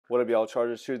What up, y'all?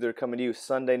 Chargers Tuesday coming to you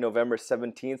Sunday, November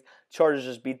 17th. Chargers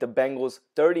just beat the Bengals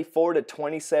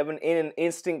 34-27 in an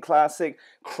instant classic.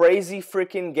 Crazy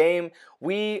freaking game.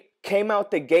 We came out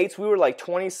the gates. We were like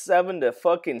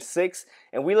 27-6,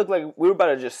 and we looked like we were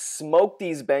about to just smoke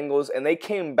these Bengals, and they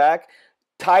came back,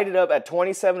 tied it up at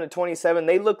 27-27.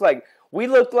 We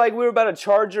looked like we were about to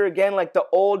Charger again, like the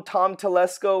old Tom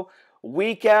Telesco,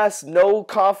 weak-ass, no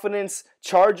confidence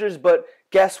Chargers, but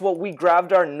guess what? We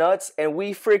grabbed our nuts and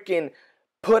we freaking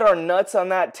put our nuts on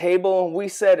that table. And we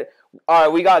said, all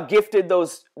right, we got gifted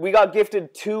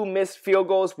 2 missed field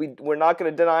goals. We're not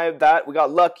going to deny that. We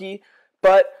got lucky,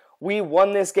 but we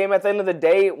won this game at the end of the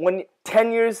day. When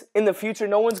 10 years in the future,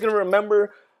 no one's going to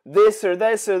remember this or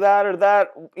that,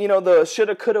 you know, the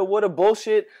shoulda, coulda, woulda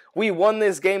bullshit. We won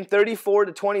this game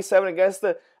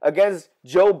 34-27 against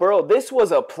Joe Burrow. This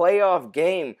was a playoff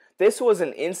game. This was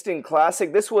an instant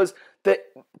classic. This was the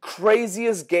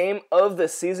craziest game of the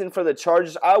season for the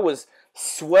Chargers. I was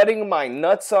sweating my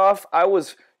nuts off. I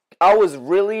was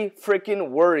really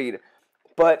freaking worried.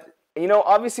 But you know,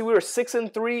 obviously we were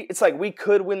 6-3. It's like we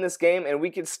could win this game and we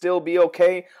could still be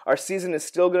okay. Our season is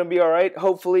still going to be all right,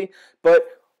 hopefully. But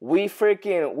we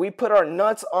put our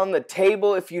nuts on the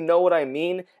table, if you know what I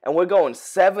mean, and we're going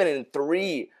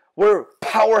 7-3. We're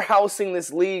powerhousing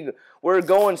this league. We're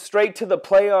going straight to the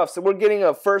playoffs. And we're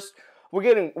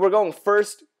going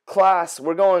first class.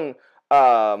 We're going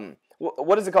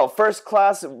what is it called? First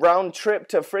class round trip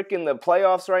to freaking the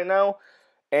playoffs right now.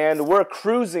 And we're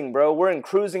cruising, bro. We're in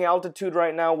cruising altitude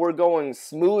right now. We're going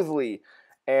smoothly.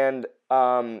 And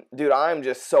dude, I'm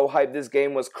just so hyped. This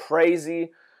game was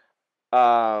crazy.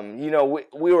 You know,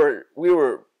 we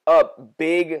were up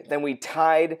big, then we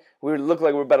tied. We looked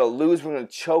like we were about to lose. We were going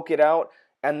to choke it out.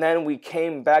 And then we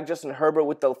came back, Justin Herbert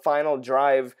with the final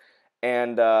drive.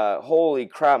 And holy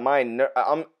crap,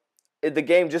 the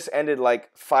game just ended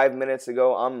like 5 minutes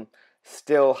ago. I'm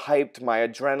still hyped. My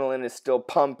adrenaline is still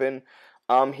pumping.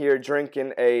 I'm here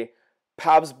drinking a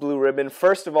Pabst Blue Ribbon.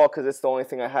 First of all, because it's the only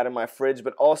thing I had in my fridge,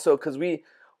 but also because we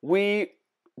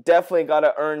definitely got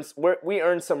to we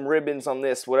earned some ribbons on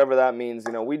this, whatever that means.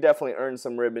 You know, we definitely earned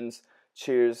some ribbons.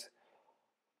 Cheers.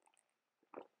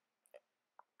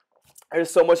 There's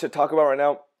so much to talk about right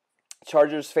now.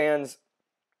 Chargers fans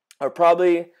are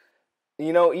probably,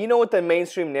 you know what the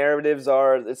mainstream narratives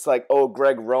are. It's like, oh,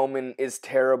 Greg Roman is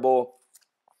terrible.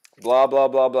 Blah, blah,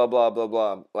 blah, blah, blah, blah,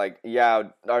 blah. Like, yeah,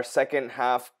 our second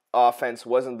half offense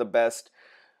wasn't the best.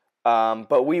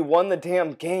 But we won the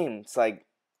damn game. It's like,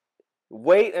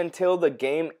 wait until the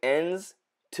game ends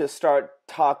to start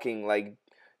talking. Like,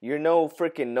 you're no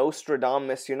freaking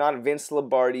Nostradamus. You're not Vince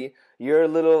Lombardi. You're a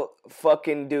little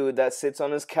fucking dude that sits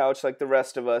on his couch like the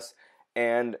rest of us.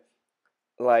 And,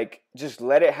 like, just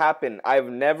let it happen. I've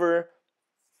never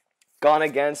gone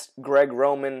against Greg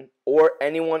Roman or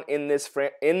anyone in this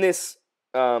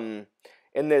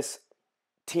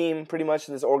team, pretty much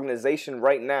in this organization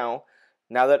right now.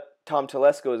 Now that Tom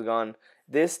Telesco is gone,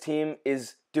 this team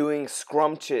is doing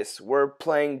scrumptious. We're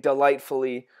playing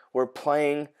delightfully. We're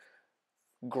playing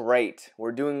great.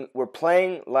 We're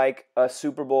playing like a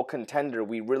Super Bowl contender.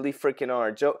 We really freaking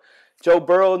are. Joe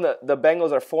Burrow and the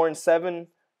Bengals are 4-7.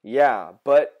 Yeah,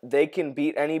 but they can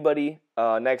beat anybody.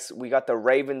 Next, we got the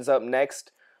Ravens up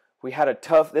next. We had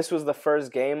this was the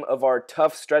first game of our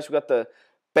tough stretch. We got the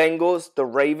Bengals, the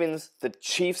Ravens, the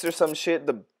Chiefs or some shit,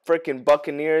 the freaking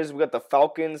Buccaneers. We got the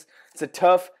Falcons. It's a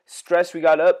tough stretch we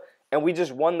got up, and we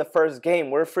just won the first game.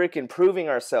 We're freaking proving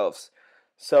ourselves.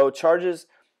 So, Chargers,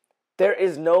 there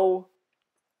is no,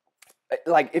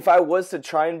 like, if I was to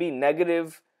try and be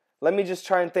negative, let me just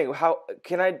try and think, how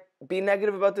can I be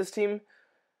negative about this team?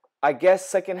 I guess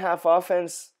second half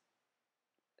offense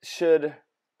should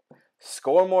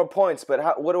score more points,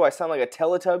 but what do I sound like, a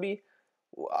Teletubby?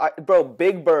 Bro,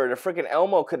 Big Bird or freaking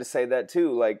Elmo could have said that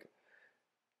too. Like,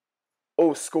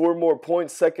 oh, score more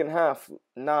points second half.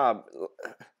 Nah,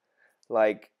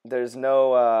 like there's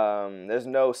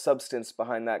no substance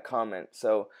behind that comment.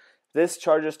 So this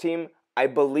Chargers team, I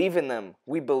believe in them.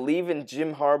 We believe in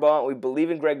Jim Harbaugh. We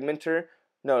believe in Greg Minter.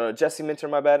 No, Jesse Minter,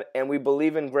 my bad. And we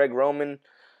believe in Greg Roman.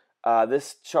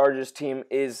 This Chargers team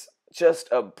is just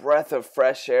a breath of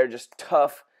fresh air, just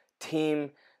tough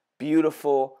team,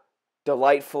 beautiful,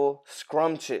 delightful,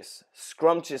 scrumptious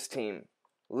team.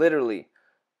 Literally,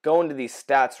 going to these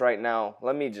stats right now.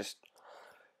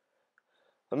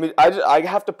 I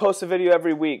have to post a video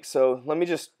every week, so let me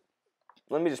just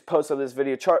post up this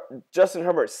video. Justin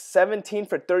Herbert, 17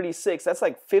 for 36. That's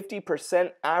like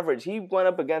 50% average. He went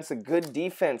up against a good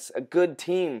defense, a good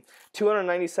team.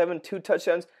 297, 2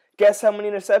 touchdowns. Guess how many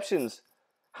interceptions?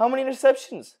 How many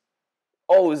interceptions?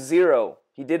 Oh, 0.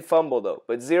 He did fumble, though.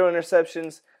 But 0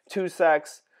 interceptions, 2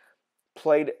 sacks.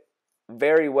 Played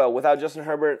very well. Without Justin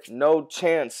Herbert, no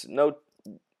chance. No,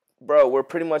 bro, we're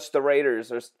pretty much the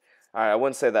Raiders. All right, I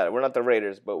wouldn't say that. We're not the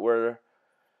Raiders, but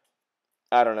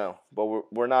I don't know.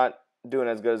 But we're not doing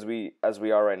as good as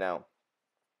we are right now.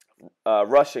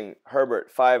 Rushing,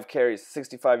 Herbert, 5 carries,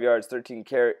 65 yards, 13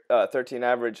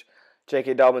 average.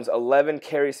 J.K. Dobbins, 11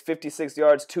 carries, 56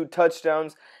 yards, 2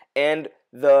 touchdowns, and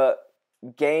the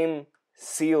game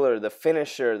sealer, the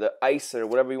finisher, the icer,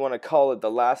 whatever you want to call it,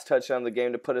 the last touchdown of the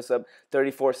game to put us up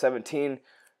 34-17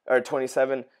 or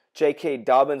 27. J.K.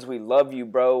 Dobbins, we love you,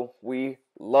 bro. We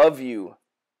love you.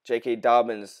 J.K.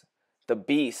 Dobbins, the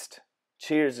beast.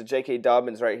 Cheers to J.K.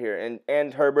 Dobbins right here,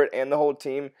 and Herbert and the whole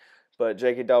team. But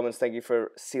J.K. Dobbins, thank you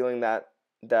for sealing that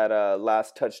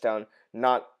last touchdown,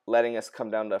 not letting us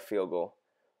come down to a field goal.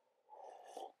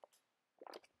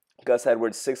 Gus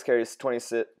Edwards, 6 carries,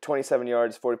 27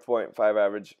 yards, 40.5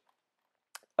 average.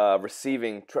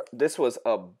 Receiving, this was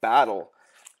a battle.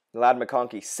 Ladd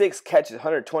McConkey, 6 catches,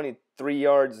 123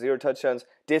 yards, 0 touchdowns.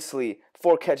 Disley,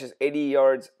 4 catches, 80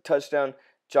 yards, touchdown.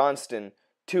 Johnston,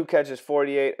 2 catches,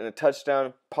 48, and a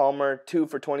touchdown. Palmer, 2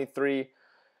 for 23.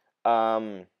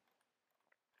 But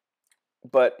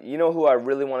you know who I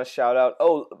really want to shout out?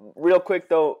 Oh, real quick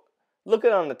though, look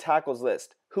at on the tackles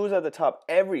list. Who's at the top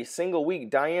every single week?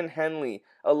 Diane Henley,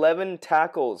 11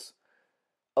 tackles.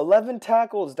 11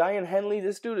 tackles. Diane Henley,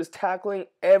 this dude is tackling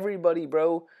everybody,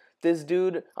 bro. This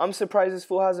dude, I'm surprised this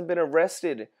fool hasn't been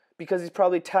arrested because he's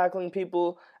probably tackling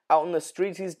people out in the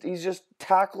streets. He's just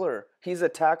tackler. He's a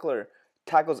tackler.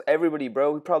 Tackles everybody,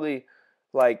 bro. He probably,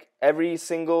 like, every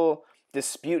single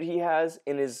dispute he has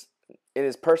in his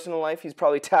personal life, he's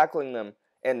probably tackling them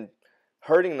and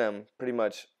hurting them pretty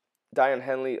much. Diane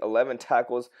Henley, 11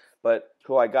 tackles, but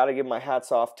who I got to give my hats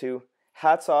off to.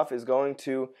 Hats off is going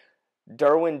to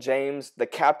Derwin James, the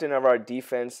captain of our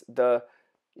defense, the,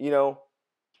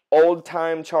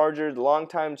 old-time Charger,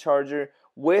 long-time Charger,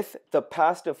 with the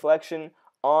pass deflection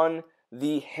on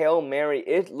the Hail Mary.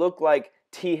 It looked like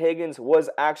T. Higgins was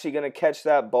actually going to catch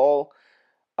that ball.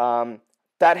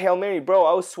 That Hail Mary, bro,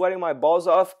 I was sweating my balls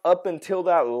off up until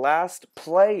that last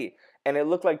play. And it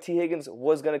looked like T. Higgins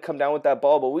was going to come down with that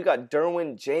ball. But we got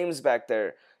Derwin James back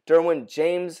there. Derwin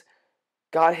James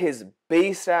got his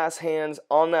beast-ass hands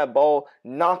on that ball,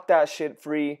 knocked that shit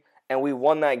free, and we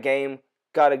won that game.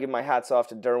 Got to give my hats off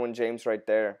to Derwin James right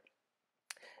there.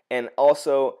 And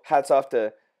also, hats off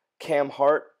to Cam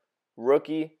Hart,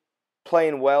 rookie,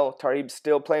 playing well. Tarheeb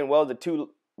still playing well. The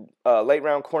 2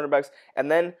 late-round cornerbacks.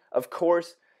 And then, of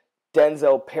course,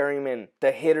 Denzel Perryman,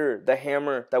 the hitter, the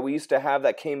hammer that we used to have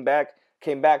that came back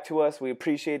to us. We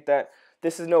appreciate that.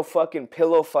 This is no fucking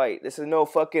pillow fight. This is no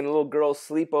fucking little girl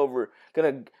sleepover.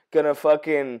 Gonna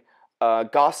fucking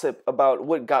gossip about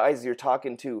what guys you're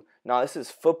talking to. Nah, this is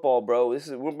football, bro.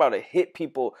 We're about to hit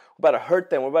people. We're about to hurt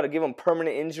them. We're about to give them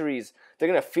permanent injuries. They're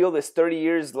gonna feel this 30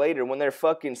 years later when they're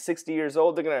fucking 60 years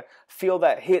old. They're gonna feel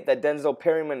that hit that Denzel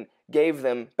Perryman gave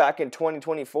them back in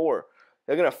 2024.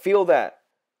 They're gonna feel that.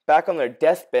 Back on their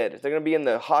deathbed. They're going to be in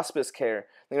the hospice care.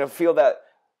 They're going to feel that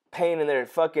pain in their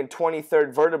fucking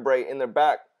 23rd vertebrae in their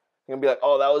back. They're going to be like,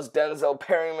 oh, that was Denzel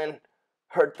Perryman.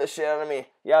 Hurt the shit out of me.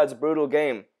 Yeah, it's a brutal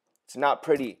game. It's not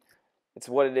pretty. It's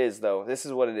what it is, though. This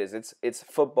is what it is. It's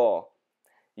football.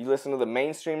 You listen to the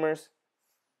mainstreamers.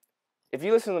 If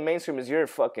you listen to the mainstreamers, you're a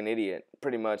fucking idiot,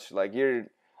 pretty much. Like,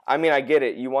 I get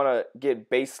it. You want to get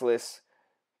baseless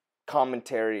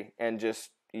commentary and just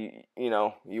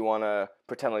you want to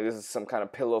pretend like this is some kind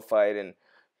of pillow fight and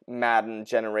Madden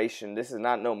generation. This is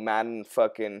not no Madden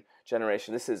fucking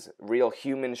generation. This is real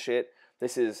human shit.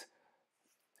 This is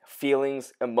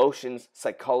feelings, emotions,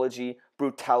 psychology,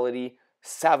 brutality,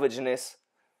 savageness.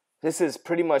 This is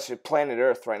pretty much planet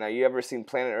Earth right now. You ever seen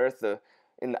planet Earth?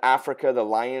 In Africa, the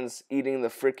lions eating the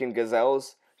freaking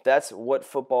gazelles? That's what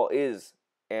football is.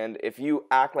 And if you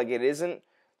act like it isn't,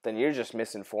 then you're just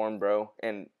misinformed, bro.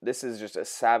 And this is just a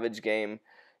savage game.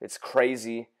 It's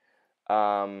crazy.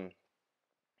 And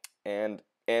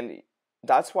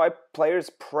that's why players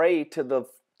pray to the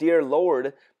dear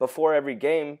Lord before every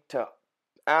game to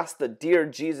ask the dear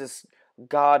Jesus,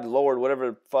 God, Lord,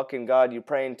 whatever fucking God you're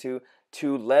praying to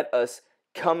let us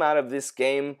come out of this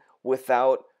game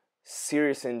without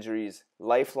serious injuries,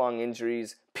 lifelong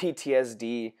injuries,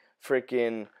 PTSD,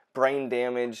 freaking brain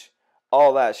damage,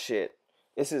 all that shit.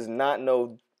 This is not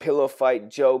no pillow fight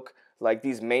joke like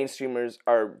these mainstreamers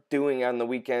are doing on the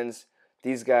weekends.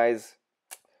 These guys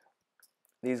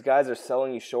are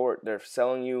selling you short. They're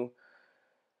selling you,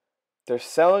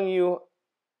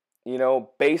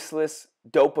 baseless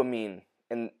dopamine.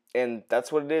 And And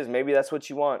that's what it is. Maybe that's what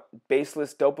you want.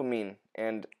 Baseless dopamine.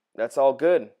 And that's all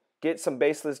good. Get some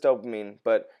baseless dopamine.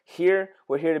 But here,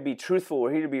 we're here to be truthful.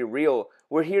 We're here to be real.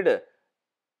 We're here to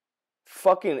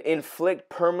fucking inflict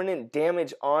permanent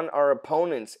damage on our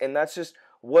opponents. And that's just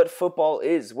what football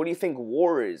is. What do you think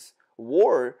war is?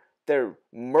 War, they're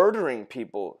murdering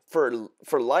people for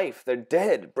life. They're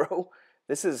dead, bro.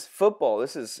 This is football.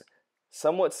 This is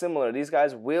somewhat similar. These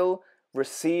guys will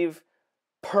receive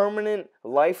permanent,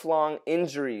 lifelong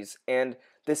injuries, and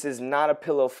this is not a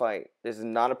pillow fight. This is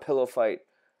not a pillow fight.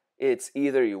 It's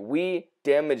either we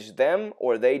damage them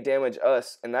or they damage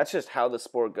us, and that's just how the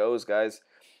sport goes, guys.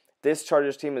 This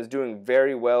Chargers team is doing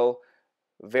very well,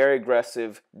 very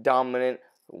aggressive, dominant,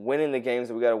 winning the games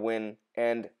that we got to win,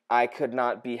 and I could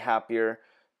not be happier.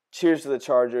 Cheers to the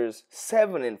Chargers.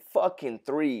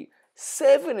 7-3.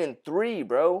 7-3,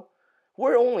 bro.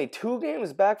 We're only 2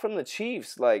 games back from the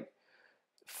Chiefs. Like,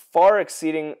 far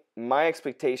exceeding my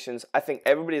expectations. I think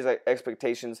everybody's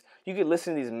expectations. You could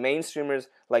listen to these mainstreamers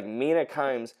like Mina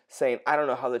Kimes saying, I don't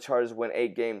know how the Chargers win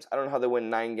 8 games. I don't know how they win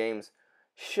 9 games.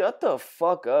 Shut the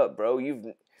fuck up, bro.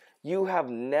 You have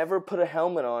never put a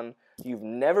helmet on. You've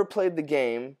never played the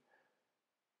game.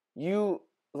 You,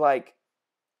 like,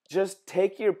 just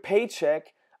take your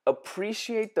paycheck,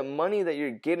 appreciate the money that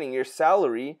you're getting, your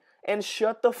salary, and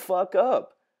shut the fuck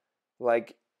up.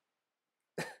 Like,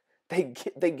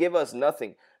 they give us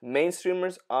nothing.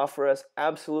 Mainstreamers offer us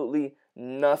absolutely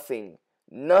nothing.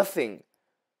 Nothing.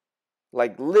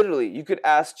 Like, literally, you could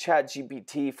ask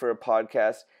ChatGPT for a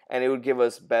podcast, and it would give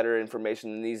us better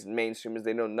information than these mainstreamers.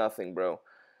 They know nothing, bro.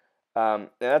 And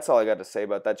that's all I got to say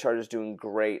about that. Chargers doing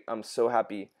great. I'm so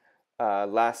happy.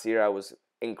 Last year, I was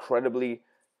incredibly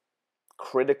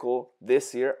critical.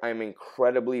 This year, I'm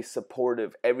incredibly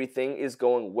supportive. Everything is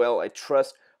going well. I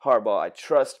trust Harbaugh. I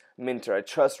trust Minter. I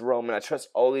trust Roman. I trust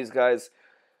all these guys.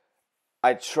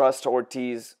 I trust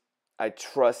Ortiz. I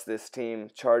trust this team.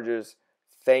 Chargers,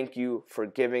 thank you for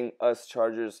giving us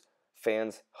Chargers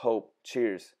fans hope.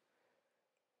 Cheers.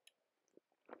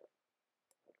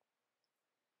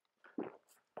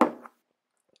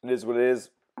 It is what it is.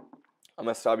 I'm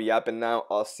going to stop yapping now.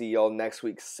 I'll see y'all next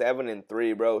week.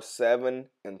 7-3, bro.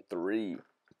 7-3.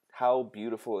 How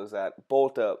beautiful is that?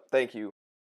 Bolt up. Thank you.